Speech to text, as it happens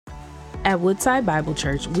At Woodside Bible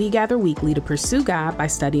Church, we gather weekly to pursue God by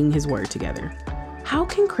studying His Word together. How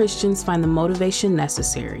can Christians find the motivation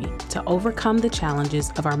necessary to overcome the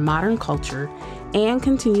challenges of our modern culture and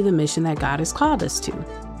continue the mission that God has called us to?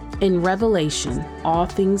 In Revelation, All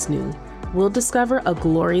Things New, we'll discover a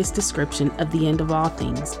glorious description of the end of all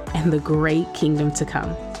things and the great kingdom to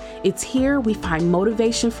come. It's here we find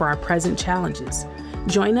motivation for our present challenges.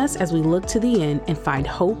 Join us as we look to the end and find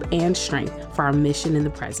hope and strength for our mission in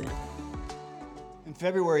the present. In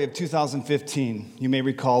February of 2015, you may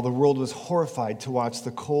recall, the world was horrified to watch the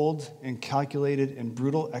cold and calculated and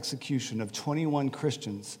brutal execution of 21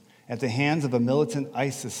 Christians at the hands of a militant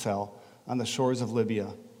ISIS cell on the shores of Libya.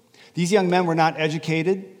 These young men were not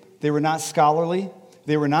educated, they were not scholarly,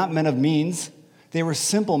 they were not men of means, they were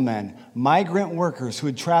simple men, migrant workers who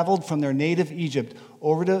had traveled from their native Egypt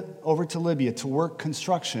over to Libya to work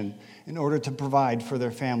construction in order to provide for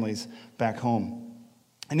their families back home.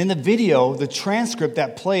 And in the video, the transcript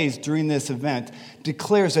that plays during this event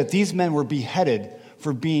declares that these men were beheaded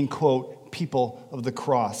for being, quote, people of the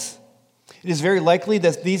cross. It is very likely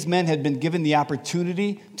that these men had been given the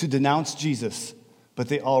opportunity to denounce Jesus, but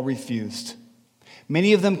they all refused.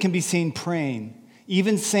 Many of them can be seen praying,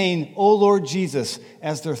 even saying, "O Lord Jesus,"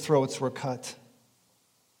 as their throats were cut.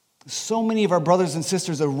 So many of our brothers and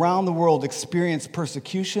sisters around the world experience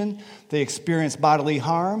persecution, they experience bodily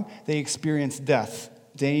harm, they experience death,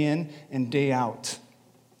 day in and day out.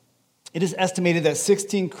 It is estimated that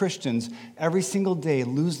 16 Christians every single day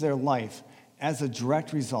lose their life as a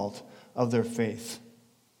direct result of their faith.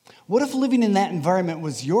 What if living in that environment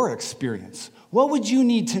was your experience? What would you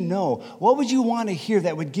need to know? What would you want to hear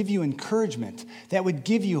that would give you encouragement, that would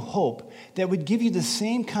give you hope, that would give you the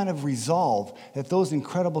same kind of resolve that those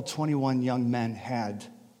incredible 21 young men had?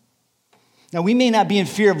 Now, we may not be in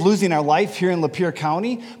fear of losing our life here in Lapeer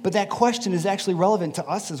County, but that question is actually relevant to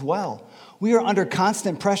us as well. We are under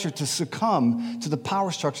constant pressure to succumb to the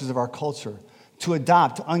power structures of our culture, to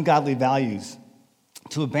adopt ungodly values,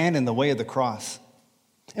 to abandon the way of the cross.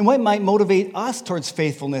 And what might motivate us towards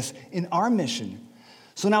faithfulness in our mission?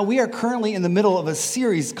 So now we are currently in the middle of a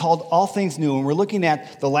series called All Things New, and we're looking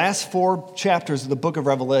at the last 4 chapters of the book of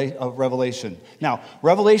Revelation. Now,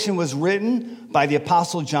 Revelation was written by the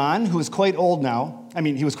Apostle John, who is quite old now. I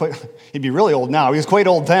mean, he'd be really old now. He was quite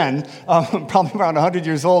old then, probably around 100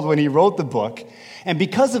 years old when he wrote the book. And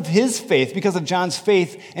because of his faith, because of John's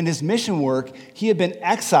faith and his mission work, he had been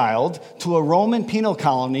exiled to a Roman penal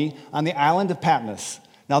colony on the island of Patmos.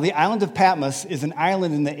 Now, the island of Patmos is an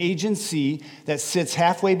island in the Aegean Sea that sits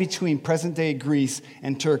halfway between present-day Greece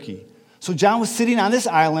and Turkey. So John was sitting on this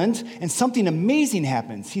island, and something amazing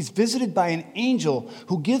happens. He's visited by an angel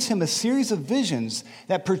who gives him a series of visions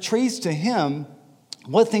that portrays to him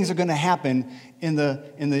what things are going to happen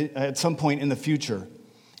at some point in the future.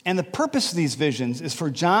 And the purpose of these visions is for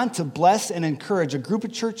John to bless and encourage a group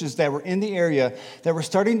of churches that were in the area that were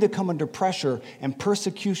starting to come under pressure and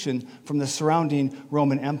persecution from the surrounding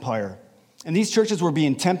Roman Empire. And these churches were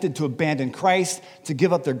being tempted to abandon Christ, to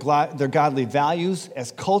give up their godly values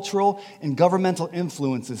as cultural and governmental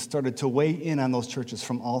influences started to weigh in on those churches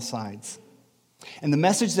from all sides. And the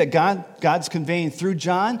message that God's conveying through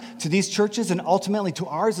John to these churches and ultimately to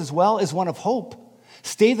ours as well is one of hope.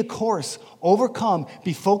 Stay the course, overcome,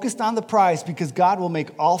 be focused on the prize because God will make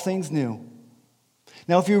all things new.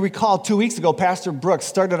 Now, if you recall, 2 weeks ago, Pastor Brooks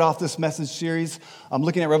started off this message series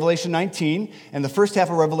looking at Revelation 19 and the first half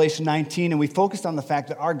of Revelation 19, and we focused on the fact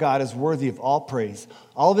that our God is worthy of all praise.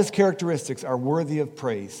 All of his characteristics are worthy of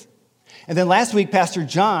praise. And then last week, Pastor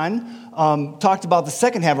John talked about the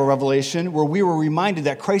second half of Revelation where we were reminded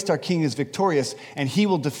that Christ our King is victorious and he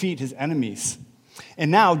will defeat his enemies. And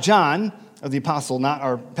now John, the apostle, not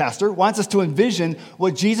our pastor, wants us to envision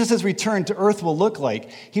what Jesus' return to earth will look like.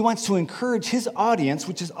 He wants to encourage his audience,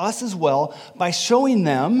 which is us as well, by showing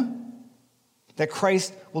them that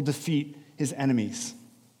Christ will defeat his enemies.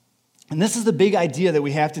 And this is the big idea that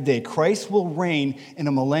we have today. Christ will reign in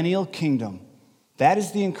a millennial kingdom. That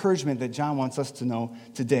is the encouragement that John wants us to know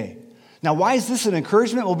today. Now, why is this an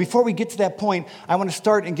encouragement? Well, before we get to that point, I want to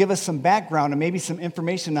start and give us some background and maybe some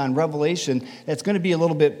information on Revelation that's going to be a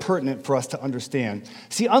little bit pertinent for us to understand.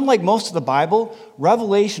 See, unlike most of the Bible,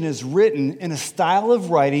 Revelation is written in a style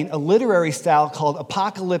of writing, a literary style called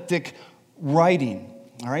apocalyptic writing,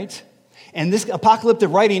 all right? And this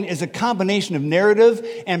apocalyptic writing is a combination of narrative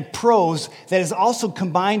and prose that is also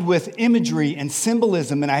combined with imagery and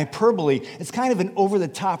symbolism and hyperbole. It's kind of an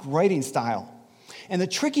over-the-top writing style. And the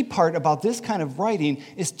tricky part about this kind of writing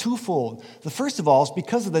is twofold. The first of all is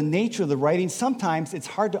because of the nature of the writing, sometimes it's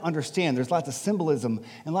hard to understand. There's lots of symbolism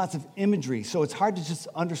and lots of imagery, so it's hard to just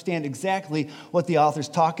understand exactly what the author's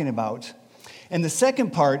talking about. And the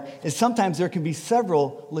second part is sometimes there can be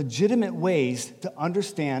several legitimate ways to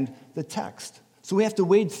understand the text. So we have to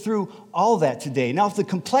wade through all that today. Now, if the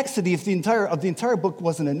complexity of the entire book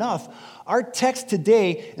wasn't enough, our text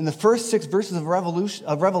today in the first 6 verses of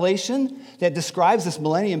Revelation that describes this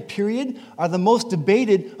millennium period are the most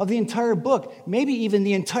debated of the entire book, maybe even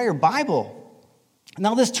the entire Bible.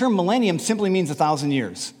 Now, this term millennium simply means 1,000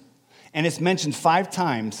 years, and it's mentioned 5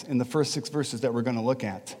 times in the first 6 verses that we're going to look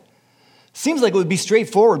at. Seems like it would be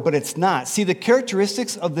straightforward, but it's not. See, the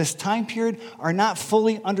characteristics of this time period are not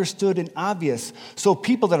fully understood and obvious. So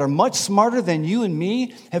people that are much smarter than you and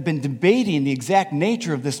me have been debating the exact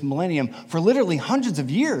nature of this millennium for literally hundreds of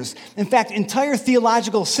years. In fact, entire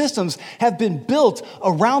theological systems have been built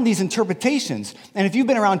around these interpretations. And if you've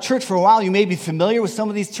been around church for a while, you may be familiar with some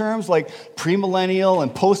of these terms like premillennial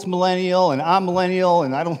and postmillennial and amillennial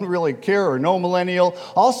and I don't really care or no millennial.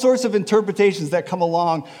 All sorts of interpretations that come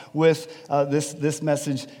along with this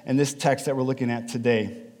message and this text that we're looking at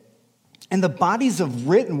today. And the bodies of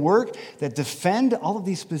written work that defend all of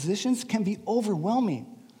these positions can be overwhelming.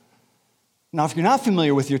 Now, if you're not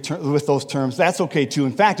familiar with those terms, that's okay too.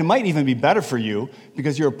 In fact, it might even be better for you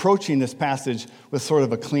because you're approaching this passage with sort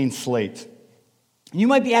of a clean slate. You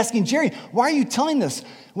might be asking, Jerry, why are you telling this?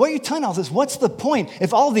 Why are you telling all this? What's the point?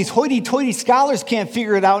 If all of these hoity-toity scholars can't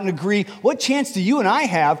figure it out and agree, what chance do you and I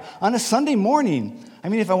have on a Sunday morning? I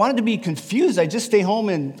mean, if I wanted to be confused, I'd just stay home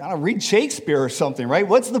and read Shakespeare or something, right?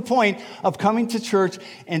 What's the point of coming to church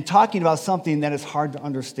and talking about something that is hard to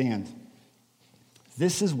understand?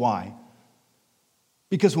 This is why.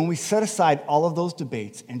 Because when we set aside all of those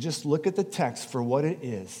debates and just look at the text for what it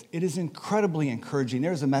is incredibly encouraging.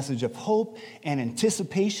 There's a message of hope and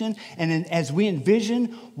anticipation, and as we envision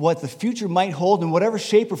what the future might hold in whatever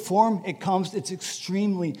shape or form it comes, it's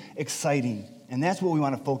extremely exciting. And that's what we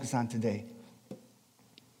want to focus on today.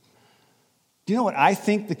 Do you know what I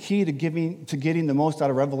think the key to getting the most out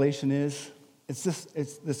of Revelation is? It's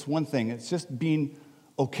this one thing. It's just being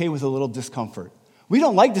okay with a little discomfort. We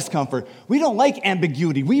don't like discomfort. We don't like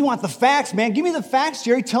ambiguity. We want the facts, man. Give me the facts,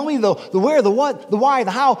 Jerry. Tell me the where, the what, the why,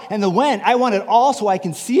 the how, and the when. I want it all so I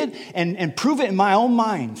can see it and prove it in my own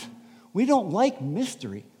mind. We don't like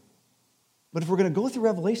mystery. But if we're going to go through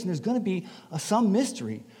Revelation, there's going to be some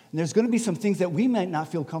mystery. And there's going to be some things that we might not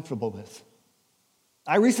feel comfortable with.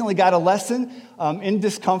 I recently got a lesson in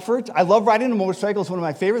discomfort. I love riding a motorcycle. It's one of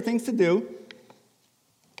my favorite things to do.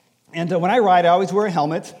 And when I ride, I always wear a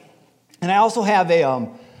helmet. And I also have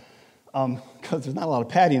because there's not a lot of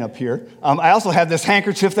padding up here, I also have this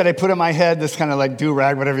handkerchief that I put on my head, this kind of like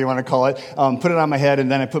do-rag, whatever you want to call it. Put it on my head,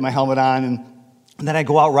 and then I put my helmet on, and then I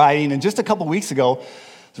go out riding. And just a couple weeks ago,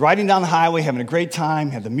 I was riding down the highway, having a great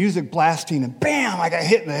time, had the music blasting, and bam, I got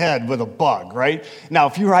hit in the head with a bug, right? Now,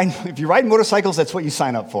 if you ride motorcycles, that's what you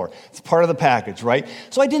sign up for. It's part of the package, right?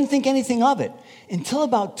 So I didn't think anything of it until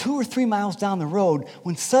about 2 or 3 miles down the road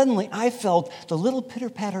when suddenly I felt the little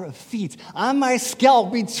pitter-patter of feet on my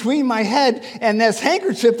scalp between my head and this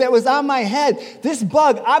handkerchief that was on my head. This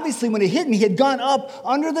bug, obviously, when it hit me, had gone up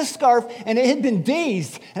under the scarf, and it had been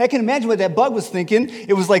dazed. And I can imagine what that bug was thinking.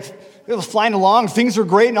 It was flying along, things were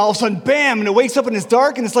great, and all of a sudden, bam, and it wakes up and it's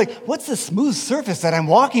dark, and it's like, what's the smooth surface that I'm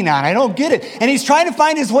walking on? I don't get it. And he's trying to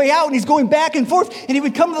find his way out, and he's going back and forth, and he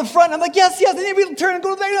would come to the front, and I'm like, yes, and then he would turn and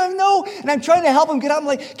go back, no, and I'm trying to help him get out. I'm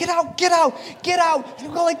like, get out,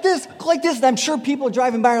 and go like this, and I'm sure people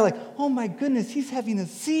driving by are like, oh my goodness, he's having a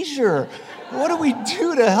seizure. What do we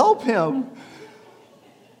do to help him?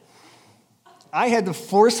 I had to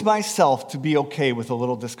force myself to be okay with a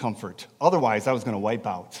little discomfort. Otherwise, I was going to wipe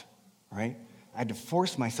out. Right? I had to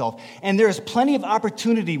force myself. And there's plenty of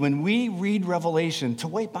opportunity when we read Revelation to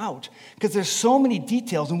wipe out because there's so many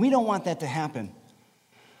details, and we don't want that to happen.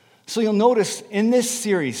 So you'll notice in this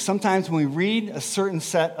series, sometimes when we read a certain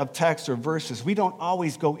set of texts or verses, we don't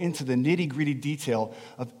always go into the nitty-gritty detail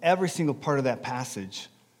of every single part of that passage.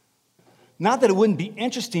 Not that it wouldn't be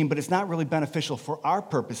interesting, but it's not really beneficial for our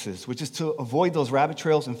purposes, which is to avoid those rabbit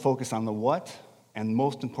trails and focus on the what, and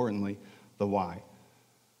most importantly, the why.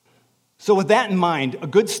 So with that in mind, a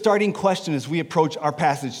good starting question as we approach our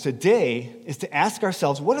passage today is to ask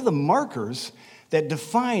ourselves, what are the markers that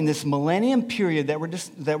define this millennium period that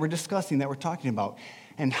we're discussing, that we're talking about?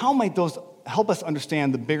 And how might those help us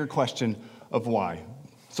understand the bigger question of why?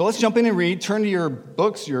 So let's jump in and read. Turn to your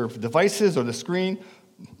books, your devices, or the screen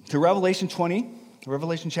to Revelation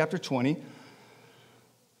chapter 20.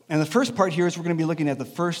 And the first part here is we're going to be looking at the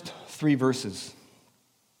first 3 verses.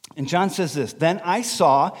 And John says this, then I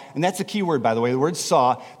saw, and that's a key word, by the way, the word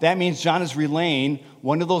saw. That means John is relaying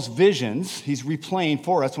one of those visions. He's replaying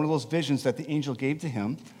for us one of those visions that the angel gave to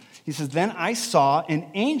him. He says, then I saw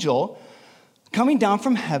an angel coming down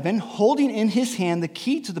from heaven, holding in his hand the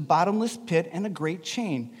key to the bottomless pit and a great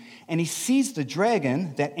chain. And he seized the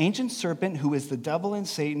dragon, that ancient serpent who is the devil and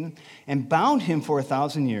Satan, and bound him for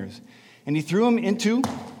 1,000 years. And he threw him into,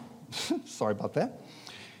 sorry about that.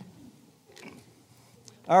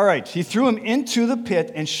 All right, he threw him into the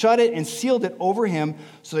pit and shut it and sealed it over him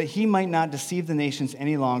so that he might not deceive the nations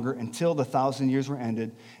any longer until the 1,000 years were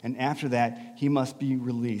ended. And after that, he must be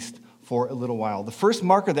released for a little while. The first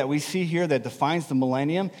marker that we see here that defines the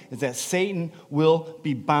millennium is that Satan will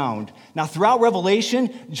be bound. Now, throughout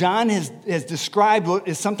Revelation, John has described what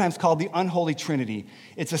is sometimes called the unholy trinity.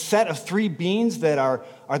 It's a set of three beings that are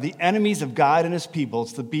the enemies of God and his people.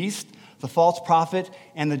 It's the beast, the false prophet,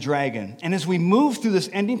 and the dragon. And as we move through this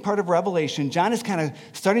ending part of Revelation, John is kind of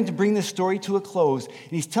starting to bring this story to a close,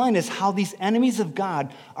 and he's telling us how these enemies of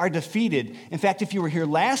God are defeated. In fact, if you were here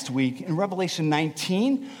last week, in Revelation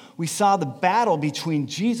 19, we saw the battle between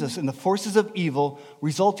Jesus and the forces of evil,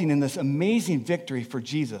 resulting in this amazing victory for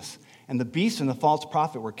Jesus. And the beast and the false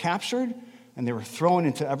prophet were captured, and they were thrown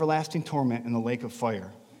into everlasting torment in the lake of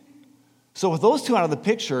fire. So with those two out of the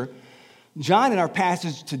picture, John, in our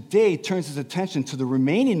passage today, turns his attention to the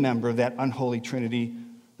remaining member of that unholy trinity,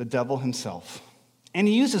 the devil himself. And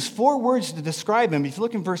he uses 4 words to describe him. If you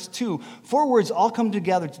look in verse 2, 4 words all come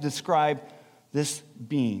together to describe this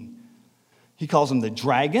being. He calls him the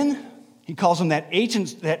dragon. He calls him that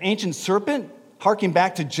ancient serpent, harking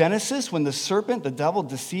back to Genesis when the serpent, the devil,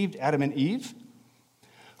 deceived Adam and Eve,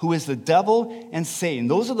 who is the devil and Satan.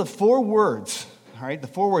 Those are the 4 words. All right, the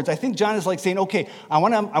 4 words. I think John is like saying, okay, I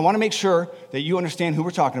want to make sure that you understand who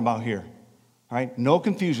we're talking about here. All right, no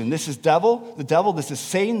confusion. This is the devil, this is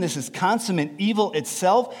Satan, this is consummate evil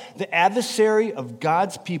itself, the adversary of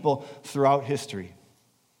God's people throughout history.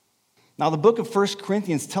 Now, the book of 1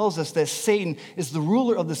 Corinthians tells us that Satan is the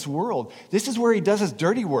ruler of this world. This is where he does his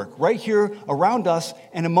dirty work, right here around us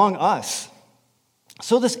and among us.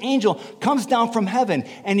 So this angel comes down from heaven,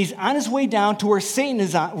 and he's on his way down to where Satan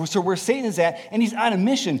is at, and he's on a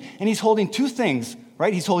mission, and he's holding 2 things,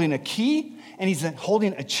 right? He's holding a key, and he's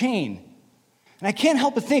holding a chain. And I can't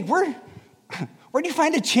help but think, where do you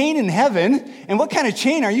find a chain in heaven, and what kind of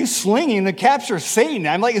chain are you slinging to capture Satan?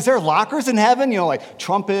 I'm like, is there lockers in heaven? You know, like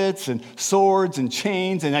trumpets and swords and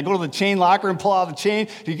chains, and I go to the chain locker and pull out the chain.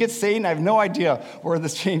 Do you get Satan? I have no idea where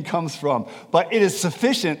this chain comes from, but it is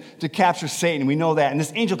sufficient to capture Satan. We know that. And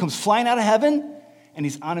this angel comes flying out of heaven, and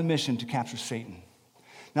he's on a mission to capture Satan.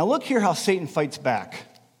 Now look here how Satan fights back.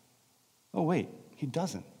 Oh, wait, he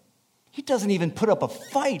doesn't. He doesn't even put up a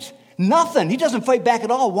fight. Nothing. He doesn't fight back at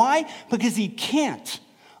all. Why? Because he can't.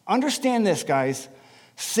 Understand this, guys.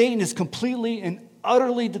 Satan is completely and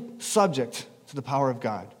utterly subject to the power of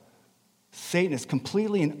God. Satan is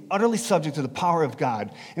completely and utterly subject to the power of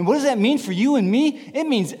God. And what does that mean for you and me? It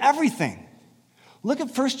means everything. Look at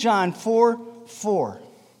 1 John 4:4.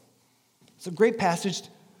 It's a great passage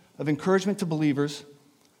of encouragement to believers.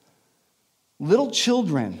 Little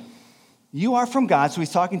children, you are from God. So he's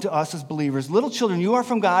talking to us as believers. Little children, you are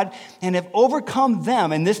from God and have overcome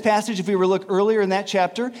them. In this passage, if we were to look earlier in that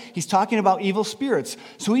chapter, he's talking about evil spirits.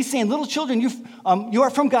 So he's saying, little children, you are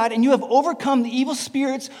from God and you have overcome the evil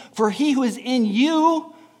spirits, for he who is in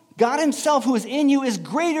you, God himself who is in you, is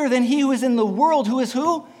greater than he who is in the world. Who is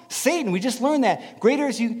who? Satan. We just learned that. Greater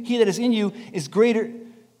is he that is in you is greater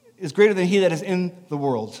than he that is in the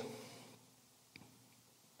world.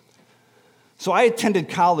 So I attended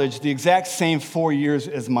college the exact same 4 years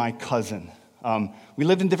as my cousin. We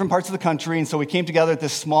lived in different parts of the country, and so we came together at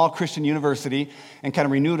this small Christian university and kind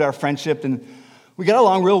of renewed our friendship, and we got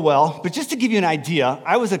along real well. But just to give you an idea,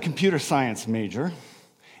 I was a computer science major,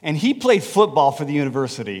 and he played football for the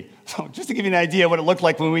university. So just to give you an idea what it looked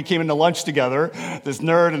like when we came into lunch together, this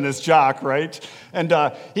nerd and this jock, right? And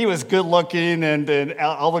he was good looking, and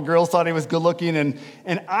all the girls thought he was good looking,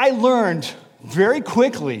 and I learned very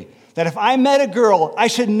quickly that if I met a girl, I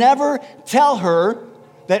should never tell her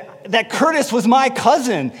that Curtis was my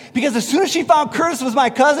cousin. Because as soon as she found Curtis was my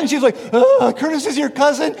cousin, she was like, oh, Curtis is your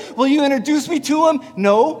cousin? Will you introduce me to him?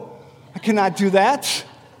 No, I cannot do that.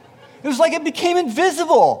 It was like it became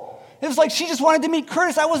invisible. It was like she just wanted to meet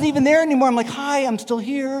Curtis. I wasn't even there anymore. I'm like, hi, I'm still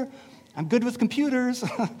here. I'm good with computers.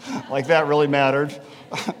 Like that really mattered.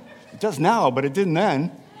 It does now, but it didn't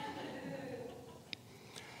then.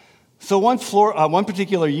 So one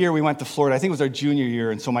particular year we went to Florida. I think it was our junior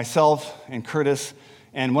year. And so myself and Curtis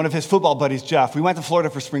and one of his football buddies, Jeff. We went to Florida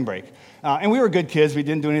for spring break. And we were good kids. We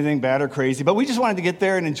didn't do anything bad or crazy, but we just wanted to get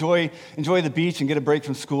there and enjoy the beach and get a break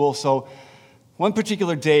from school. So one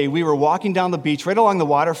particular day, we were walking down the beach right along the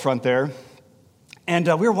waterfront there, and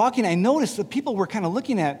we were walking. I noticed that people were kind of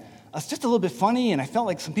looking at us just a little bit funny, and I felt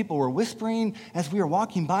like some people were whispering as we were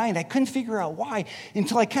walking by, and I couldn't figure out why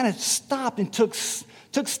until I kind of stopped and took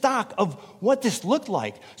stock of what this looked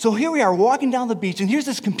like. So here we are walking down the beach, and here's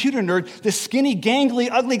this computer nerd, this skinny, gangly,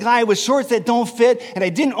 ugly guy with shorts that don't fit, and I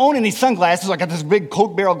didn't own any sunglasses, so I got this big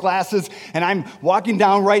Coke barrel glasses, and I'm walking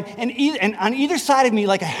down right, and on either side of me,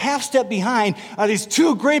 like a half step behind, are these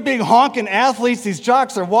two great big honking athletes. These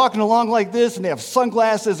jocks are walking along like this, and they have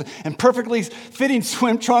sunglasses and perfectly fitting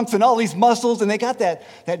swim trunks and all these muscles, and they got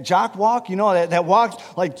that jock walk, that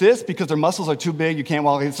walk like this because their muscles are too big, you can't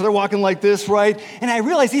walk, so they're walking like this, right? And I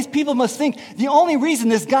realized these people must think the only reason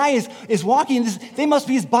this guy is walking, they must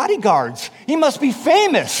be his bodyguards. He must be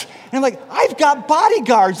famous. And I'm like, I've got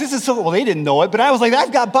bodyguards. This is so, well, they didn't know it, but I was like,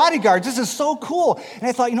 I've got bodyguards. This is so cool. And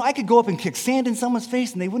I thought, I could go up and kick sand in someone's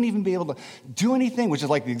face and they wouldn't even be able to do anything, which is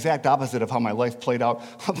like the exact opposite of how my life played out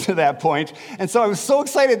up to that point. And so I was so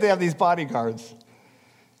excited to have these bodyguards.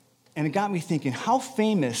 And it got me thinking, how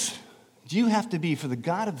famous do you have to be for the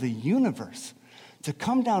God of the universe to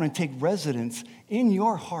come down and take residence in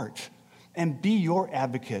your heart and be your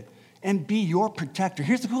advocate and be your protector?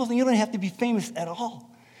 Here's the cool thing. You don't have to be famous at all.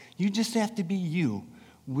 You just have to be you,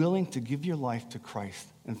 willing to give your life to Christ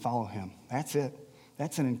and follow him. That's it.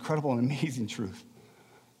 That's an incredible and amazing truth.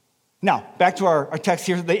 Now, back to our text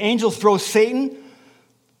here. The angel throws Satan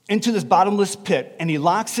into this bottomless pit, and he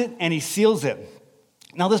locks it and he seals it.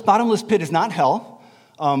 Now, this bottomless pit is not hell.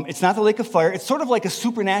 It's not the lake of fire. It's sort of like a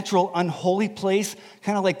supernatural, unholy place,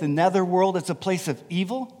 kind of like the netherworld. It's a place of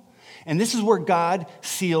evil. And this is where God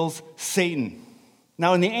seals Satan.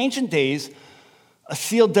 Now, in the ancient days, a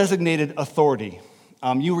seal designated authority.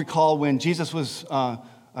 You recall when Jesus was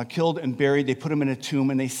killed and buried, they put him in a tomb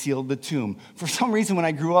and they sealed the tomb. For some reason, when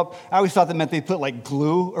I grew up, I always thought that meant they put like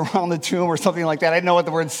glue around the tomb or something like that. I didn't know what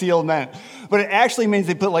the word seal meant. But it actually means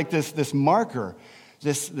they put like this marker,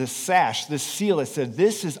 this sash, this seal that said,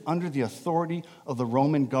 this is under the authority of the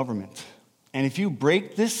Roman government. And if you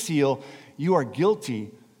break this seal, you are guilty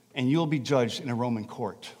and you'll be judged in a Roman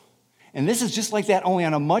court. And this is just like that, only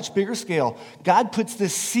on a much bigger scale. God puts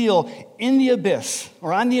this seal in the abyss,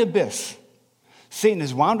 or on the abyss. Satan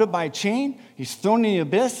is wound up by a chain, he's thrown in the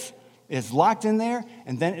abyss, is locked in there,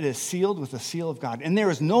 and then it is sealed with the seal of God. And there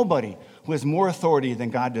is nobody who has more authority than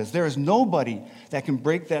God does. There is nobody that can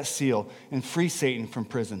break that seal and free Satan from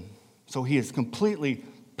prison. So he is completely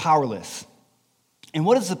powerless. And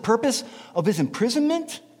what is the purpose of his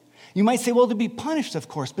imprisonment? You might say, well, to be punished, of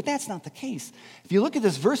course, but that's not the case. If you look at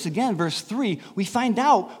this verse again, verse 3, we find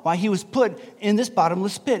out why he was put in this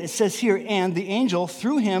bottomless pit. It says here, and the angel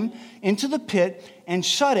threw him into the pit and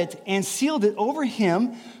shut it and sealed it over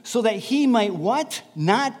him so that he might what?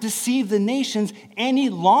 Not deceive the nations any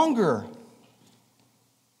longer.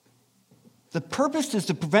 The purpose is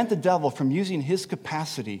to prevent the devil from using his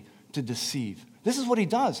capacity to deceive. This is what he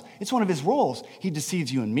does. It's one of his roles. He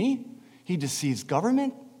deceives you and me. He deceives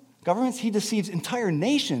governments, he deceives entire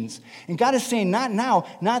nations. And God is saying, not now,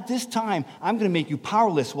 not this time. I'm going to make you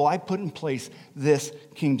powerless while I put in place this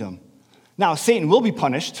kingdom. Now, Satan will be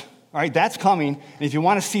punished. All right, that's coming. And if you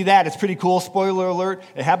want to see that, it's pretty cool. Spoiler alert,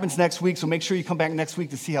 it happens next week, so make sure you come back next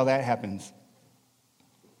week to see how that happens.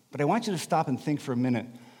 But I want you to stop and think for a minute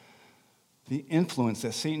the influence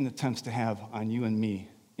that Satan attempts to have on you and me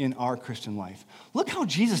in our Christian life. Look how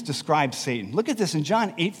Jesus describes Satan. Look at this in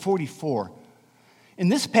John 8:44. In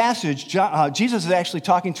this passage, Jesus is actually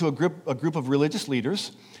talking to a group of religious leaders,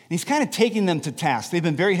 and he's kind of taking them to task. They've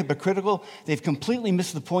been very hypocritical. They've completely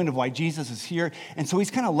missed the point of why Jesus is here, and so he's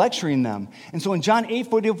kind of lecturing them. And so in John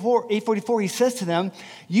 8:44, he says to them,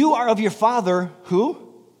 you are of your father, who?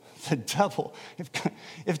 The devil.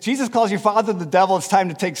 If Jesus calls your father the devil, it's time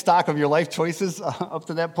to take stock of your life choices up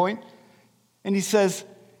to that point. And he says,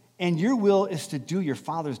 and your will is to do your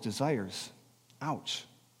father's desires. Ouch.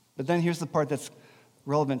 But then here's the part that's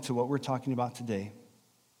relevant to what we're talking about today.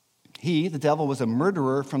 He, the devil, was a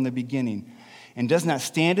murderer from the beginning and does not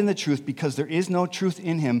stand in the truth because there is no truth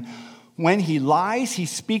in him. When he lies, he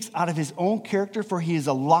speaks out of his own character, for he is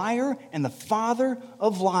a liar and the father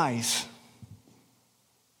of lies.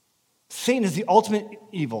 Satan is the ultimate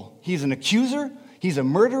evil. He's an accuser, he's a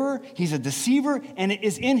murderer, he's a deceiver, and it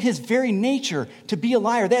is in his very nature to be a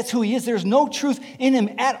liar. That's who he is. There's no truth in him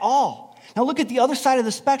at all. Now look at the other side of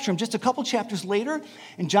the spectrum. Just a couple chapters later,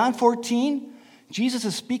 in John 14, Jesus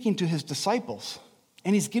is speaking to his disciples.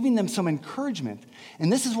 And he's giving them some encouragement.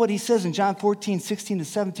 And this is what he says in John 14, 16 to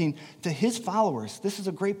 17 to his followers. This is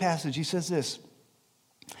a great passage. He says this,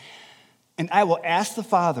 "And I will ask the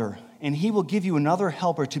Father, and he will give you another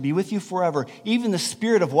helper to be with you forever, even the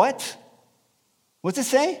Spirit of" what? What's it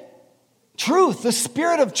say? Truth, the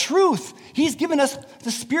Spirit of truth. He's given us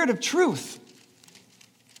the Spirit of truth.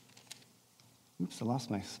 Oops, I lost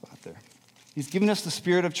my spot there. He's given us the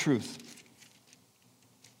Spirit of truth,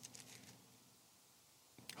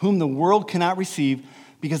 whom the world cannot receive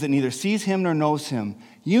because it neither sees him nor knows him.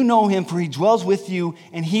 You know him, for he dwells with you,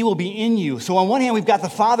 and he will be in you. So on one hand, we've got the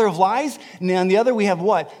father of lies, and on the other, we have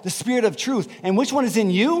what? The Spirit of truth. And which one is in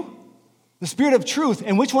you? The Spirit of truth.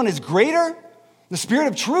 And which one is greater? The Spirit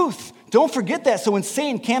of truth. Don't forget that. So when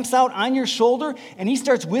Satan camps out on your shoulder and he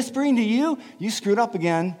starts whispering to you, you screwed up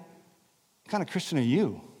again. What kind of Christian are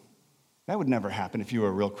you? That would never happen if you were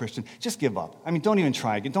a real Christian. Just give up. I mean, don't even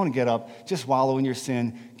try. Don't get up. Just wallow in your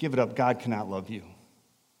sin. Give it up. God cannot love you.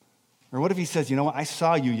 Or what if he says, you know what? I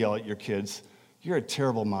saw you yell at your kids. You're a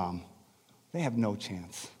terrible mom. They have no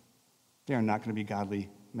chance. They are not going to be godly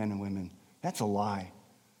men and women. That's a lie.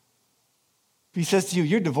 If he says to you,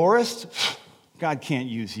 you're divorced, God can't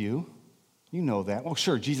use you. You know that. Well,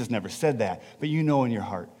 sure, Jesus never said that, but you know in your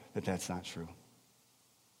heart that that's not true.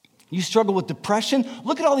 You struggle with depression?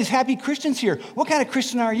 Look at all these happy Christians here. What kind of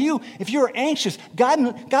Christian are you? If you're anxious, God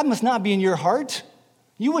must not be in your heart.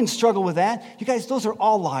 You wouldn't struggle with that. You guys, those are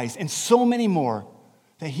all lies and so many more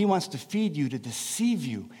that he wants to feed you, to deceive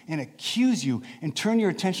you and accuse you and turn your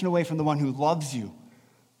attention away from the one who loves you.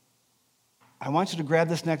 I want you to grab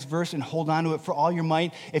this next verse and hold on to it for all your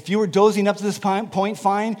might. If you were dozing up to this point,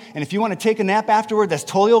 fine. And if you want to take a nap afterward, that's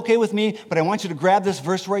totally okay with me. But I want you to grab this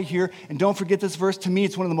verse right here. And don't forget this verse. To me,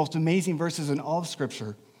 it's one of the most amazing verses in all of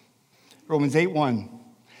Scripture. Romans 8:1.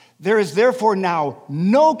 There is therefore now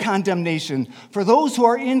no condemnation for those who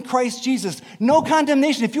are in Christ Jesus. No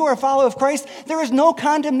condemnation. If you are a follower of Christ, there is no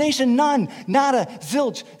condemnation. None. Nada.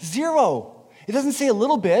 Zilch. Zero. It doesn't say a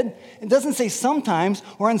little bit. It doesn't say sometimes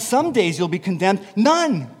or on some days you'll be condemned.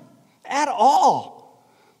 None at all.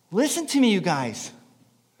 Listen to me, you guys.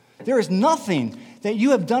 There is nothing that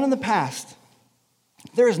you have done in the past.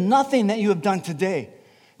 There is nothing that you have done today.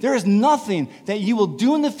 There is nothing that you will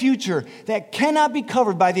do in the future that cannot be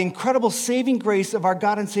covered by the incredible saving grace of our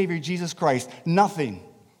God and Savior, Jesus Christ. Nothing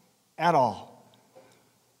at all.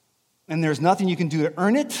 And there's nothing you can do to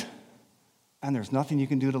earn it, and there's nothing you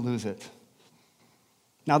can do to lose it.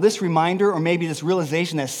 Now, this reminder, or maybe this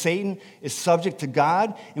realization that Satan is subject to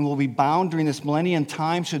God and will be bound during this millennium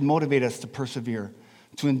time should motivate us to persevere,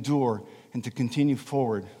 to endure, and to continue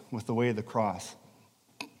forward with the way of the cross.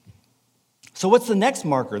 So what's the next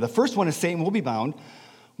marker? The first one is Satan will be bound.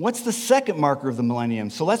 What's the second marker of the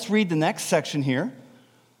millennium? So let's read the next section here.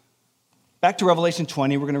 Back to Revelation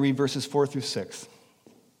 20, we're going to read verses 4 through 6.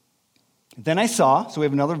 Then I saw, so we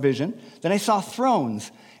have another vision, then I saw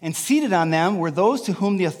thrones, and seated on them were those to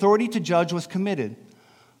whom the authority to judge was committed.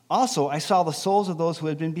 Also, I saw the souls of those who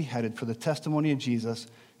had been beheaded for the testimony of Jesus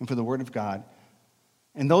and for the word of God,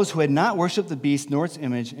 and those who had not worshipped the beast nor its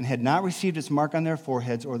image, and had not received its mark on their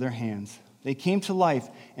foreheads or their hands. They came to life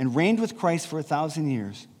and reigned with Christ for 1,000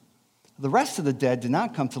 years. The rest of the dead did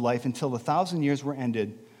not come to life until the 1,000 years were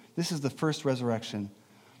ended. This is the first resurrection.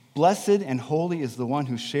 Blessed and holy is the one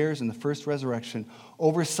who shares in the first resurrection.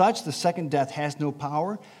 Over such, the second death has no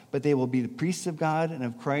power, but they will be the priests of God and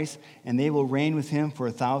of Christ, and they will reign with him for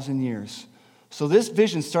 1,000 years. So this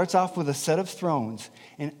vision starts off with a set of thrones,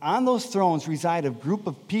 and on those thrones reside a group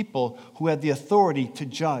of people who have the authority to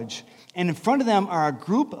judge. And in front of them are a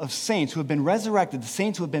group of saints who have been resurrected, the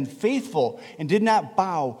saints who have been faithful and did not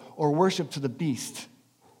bow or worship to the beast.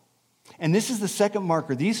 And this is the second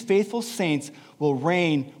marker. These faithful saints will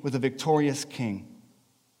reign with a victorious king.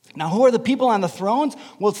 Now, who are the people on the thrones?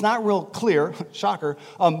 Well, it's not real clear, shocker,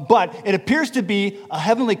 but it appears to be a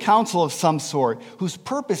heavenly council of some sort whose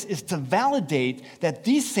purpose is to validate that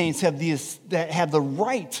these saints have the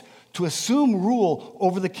right to assume rule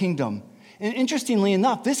over the kingdom. And interestingly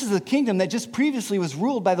enough, this is a kingdom that just previously was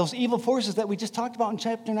ruled by those evil forces that we just talked about in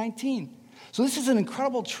chapter 19. So this is an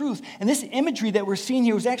incredible truth. And this imagery that we're seeing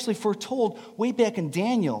here was actually foretold way back in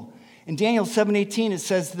Daniel. In Daniel 7:18, it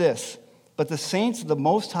says this, "But the saints of the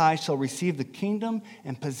Most High shall receive the kingdom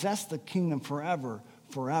and possess the kingdom forever,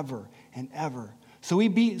 forever, and ever." So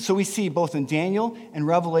we see both in Daniel and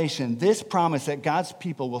Revelation this promise that God's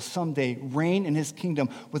people will someday reign in his kingdom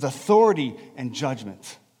with authority and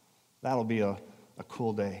judgment. That'll be a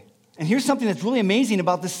cool day. And here's something that's really amazing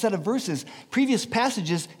about this set of verses. Previous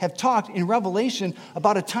passages have talked in Revelation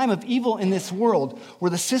about a time of evil in this world where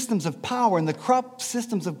the systems of power and the corrupt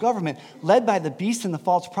systems of government led by the beast and the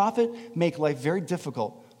false prophet make life very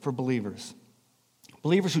difficult for believers.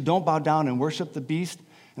 Believers who don't bow down and worship the beast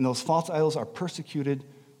and those false idols are persecuted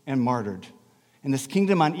and martyred. And this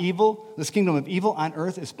kingdom of evil on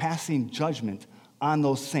earth is passing judgment on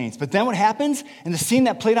those saints. But then what happens? In the scene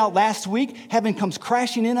that played out last week, heaven comes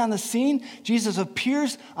crashing in on the scene. Jesus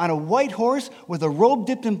appears on a white horse with a robe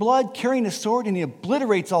dipped in blood, carrying a sword, and he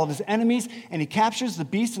obliterates all of his enemies, and he captures the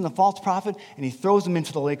beast and the false prophet, and he throws them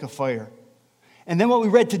into the lake of fire. And then what we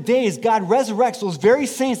read today is God resurrects those very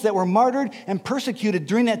saints that were martyred and persecuted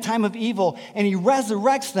during that time of evil, and he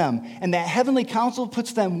resurrects them. And that heavenly council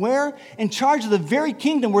puts them where? In charge of the very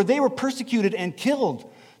kingdom where they were persecuted and killed.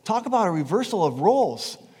 Talk about a reversal of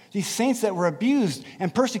roles. These saints that were abused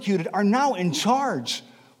and persecuted are now in charge.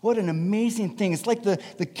 What an amazing thing. It's like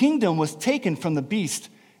the kingdom was taken from the beast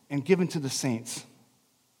and given to the saints.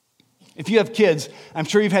 If you have kids, I'm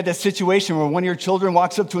sure you've had that situation where one of your children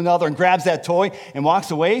walks up to another and grabs that toy and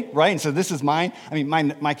walks away, right? And says, this is mine. I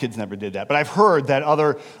mean, my kids never did that, but I've heard that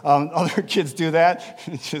other kids do that.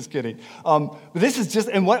 Just kidding. But this is just,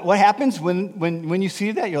 and what happens when you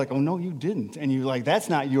see that? You're like, oh, no, you didn't. And you're like, that's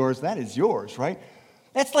not yours, that is yours, right?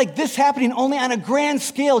 That's like this happening only on a grand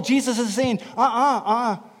scale. Jesus is saying,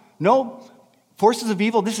 no, forces of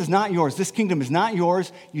evil, this is not yours. This kingdom is not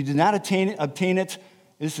yours. You did not obtain it.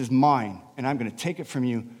 This is mine, and I'm going to take it from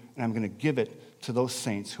you, and I'm going to give it to those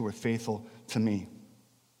saints who are faithful to me.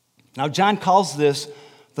 Now, John calls this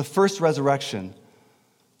the first resurrection.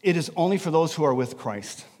 It is only for those who are with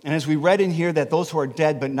Christ. And as we read in here that those who are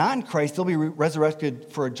dead but not in Christ, they'll be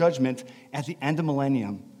resurrected for a judgment at the end of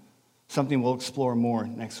millennium, something we'll explore more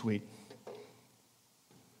next week.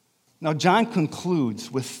 Now, John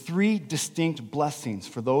concludes with three distinct blessings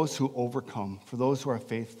for those who overcome, for those who are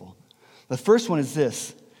faithful. The first one is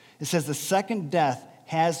this. It says the second death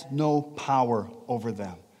has no power over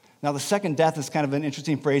them. Now, the second death is kind of an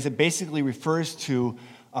interesting phrase. It basically refers to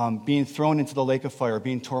being thrown into the lake of fire,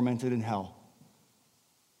 being tormented in hell.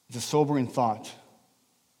 It's a sobering thought.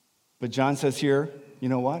 But John says here, you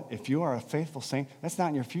know what? If you are a faithful saint, that's not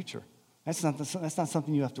in your future. That's not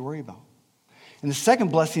something you have to worry about. And the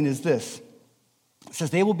second blessing is this. It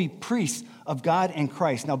says they will be priests of God and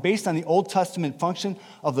Christ. Now, based on the Old Testament function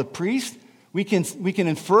of the priest, we can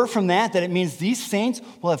infer from that it means these saints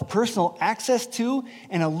will have personal access to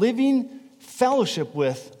and a living fellowship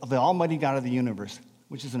with the Almighty God of the universe,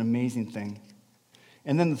 which is an amazing thing.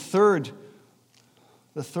 And then the third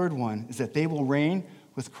one is that they will reign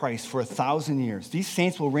with Christ for 1,000 years. These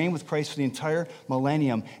saints will reign with Christ for the entire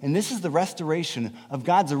millennium. And this is the restoration of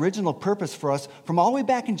God's original purpose for us from all the way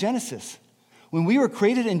back in Genesis. When we were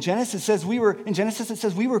created in Genesis, it says we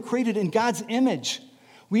were created in God's image.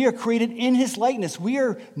 We are created in his likeness. We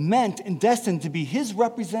are meant and destined to be his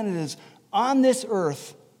representatives on this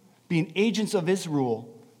earth, being agents of his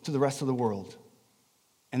rule to the rest of the world.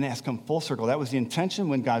 And that's come full circle. That was the intention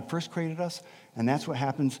when God first created us, and that's what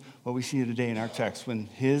happens, what we see today in our text, when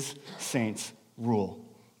his saints rule.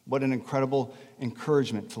 What an incredible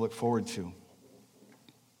encouragement to look forward to.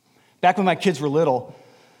 Back when my kids were little,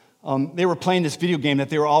 they were playing this video game that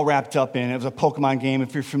they were all wrapped up in. It was a Pokemon game,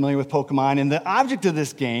 if you're familiar with Pokemon. And the object of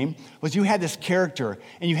this game was you had this character,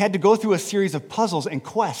 and you had to go through a series of puzzles and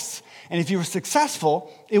quests. And if you were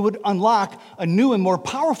successful, it would unlock a new and more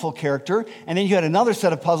powerful character. And then you had another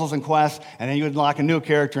set of puzzles and quests, and then you would unlock a new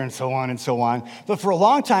character, and so on and so on. But for a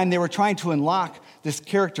long time, they were trying to unlock this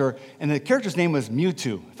character, and the character's name was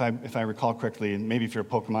Mewtwo, if I recall correctly. And maybe if you're a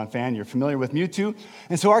Pokemon fan, you're familiar with Mewtwo.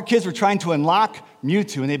 And so our kids were trying to unlock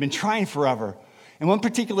Mewtwo, and they've been trying forever. And one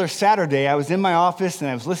particular Saturday, I was in my office,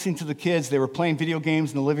 and I was listening to the kids. They were playing video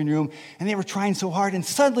games in the living room, and they were trying so hard. And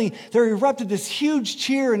suddenly, there erupted this huge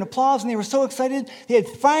cheer and applause, and they were so excited. They had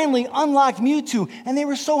finally unlocked Mewtwo, and they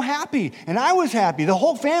were so happy. And I was happy. The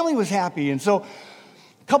whole family was happy. And so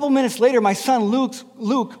a couple minutes later, my son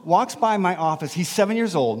Luke walks by my office. He's 7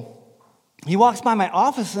 years old. He walks by my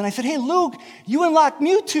office, and I said, "Hey, Luke, you unlocked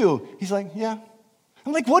Mewtwo." He's like, "Yeah."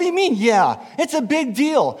 I'm like, "What do you mean, yeah? It's a big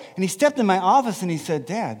deal." And he stepped in my office, and he said,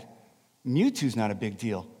 "Dad, Mewtwo's not a big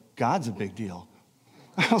deal. God's a big deal."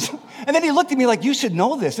 And then he looked at me like, "You should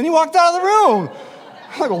know this." And he walked out of the room.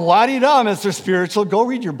 I'm like, "La-di-da, Mr. Spiritual. Go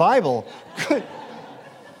read your Bible." Good.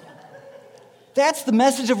 That's the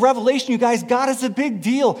message of Revelation, you guys. God is a big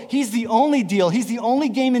deal. He's the only deal. He's the only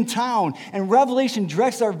game in town. And Revelation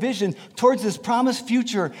directs our vision towards this promised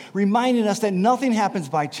future, reminding us that nothing happens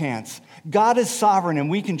by chance. God is sovereign, and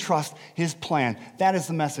we can trust his plan. That is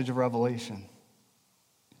the message of Revelation.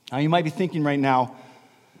 Now, you might be thinking right now,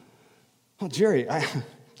 well, Jerry,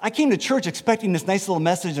 I came to church expecting this nice little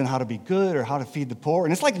message on how to be good or how to feed the poor.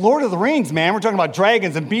 And it's like Lord of the Rings, man. We're talking about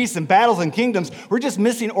dragons and beasts and battles and kingdoms. We're just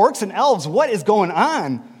missing orcs and elves. What is going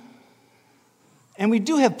on? And we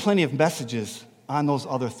do have plenty of messages on those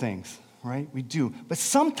other things, right? We do. But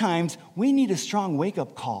sometimes we need a strong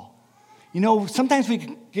wake-up call. You know, sometimes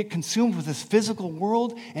we get consumed with this physical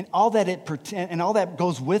world and all that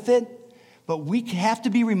goes with it. But we have to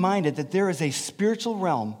be reminded that there is a spiritual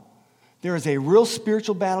realm. There is a real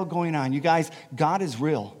spiritual battle going on. You guys, God is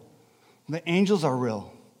real. The angels are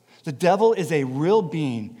real. The devil is a real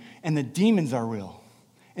being, and the demons are real.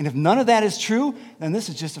 And if none of that is true, then this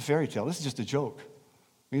is just a fairy tale. This is just a joke.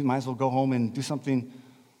 We might as well go home and do something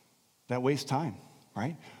that wastes time,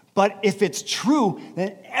 right? But if it's true,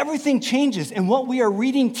 then everything changes. And what we are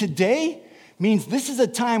reading today means this is a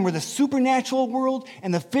time where the supernatural world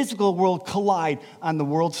and the physical world collide on the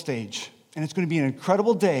world stage. And it's going to be an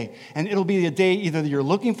incredible day. And it'll be a day either that you're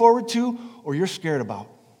looking forward to or you're scared about.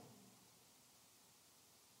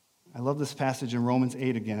 I love this passage in Romans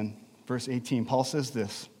 8 again, verse 18. Paul says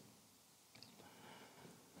this,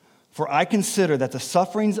 "For I consider that the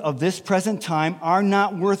sufferings of this present time are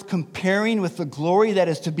not worth comparing with the glory that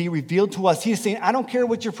is to be revealed to us." He's saying, I don't care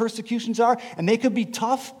what your persecutions are, and they could be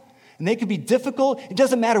tough, and they could be difficult. It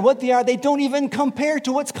doesn't matter what they are. They don't even compare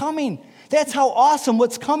to what's coming. That's how awesome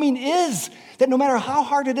what's coming is. That no matter how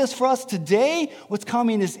hard it is for us today, what's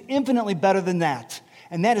coming is infinitely better than that.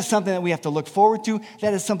 And that is something that we have to look forward to.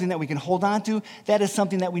 That is something that we can hold on to. That is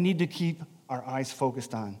something that we need to keep our eyes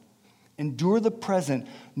focused on. Endure the present,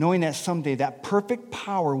 knowing that someday that perfect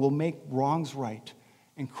power will make wrongs right,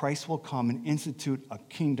 and Christ will come and institute a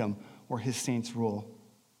kingdom where his saints rule.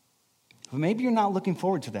 But maybe you're not looking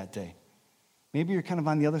forward to that day. Maybe you're kind of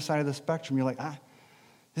on the other side of the spectrum. You're like,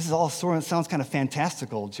 this is all sort of, it sounds kind of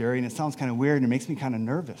fantastical, Jerry, and it sounds kind of weird, and it makes me kind of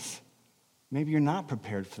nervous. Maybe you're not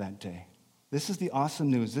prepared for that day. This is the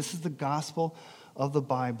awesome news. This is the gospel of the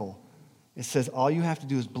Bible. It says all you have to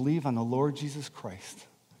do is believe on the Lord Jesus Christ.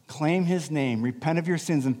 Claim his name, repent of your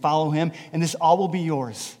sins, and follow him, and this all will be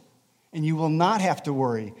yours. And you will not have to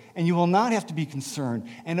worry, and you will not have to be concerned,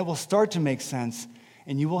 and it will start to make sense,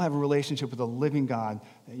 and you will have a relationship with a living God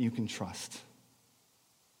that you can trust.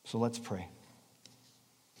 So let's pray.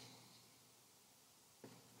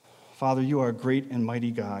 Father, you are a great and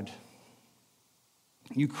mighty God.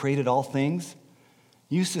 You created all things.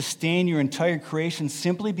 You sustain your entire creation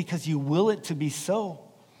simply because you will it to be so.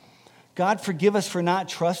 God, forgive us for not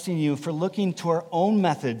trusting you, for looking to our own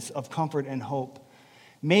methods of comfort and hope.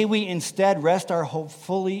 May we instead rest our hope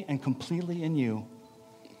fully and completely in you.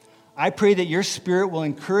 I pray that your Spirit will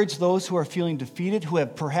encourage those who are feeling defeated, who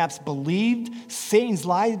have perhaps believed Satan's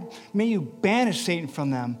lie. May you banish Satan from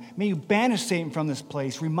them. May you banish Satan from this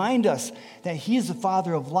place. Remind us that he is the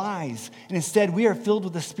father of lies, and instead we are filled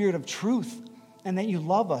with the Spirit of truth, and that you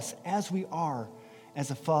love us as we are, as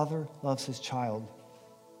a father loves his child.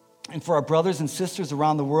 And for our brothers and sisters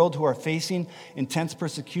around the world who are facing intense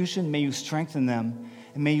persecution, may you strengthen them,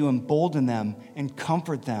 and may you embolden them and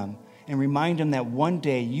comfort them, and remind them that one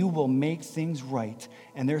day you will make things right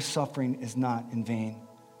and their suffering is not in vain.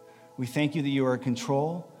 We thank you that you are in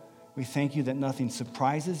control. We thank you that nothing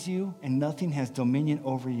surprises you and nothing has dominion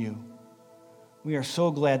over you. We are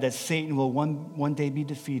so glad that Satan will one day be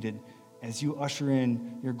defeated as you usher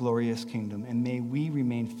in your glorious kingdom. And may we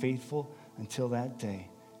remain faithful until that day.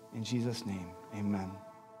 In Jesus' name, amen.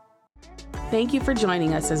 Thank you for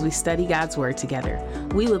joining us as we study God's Word together.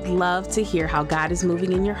 We would love to hear how God is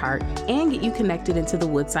moving in your heart and get you connected into the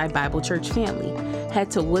Woodside Bible Church family.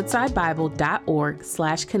 Head to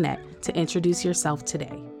woodsidebible.org/connect to introduce yourself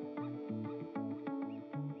today.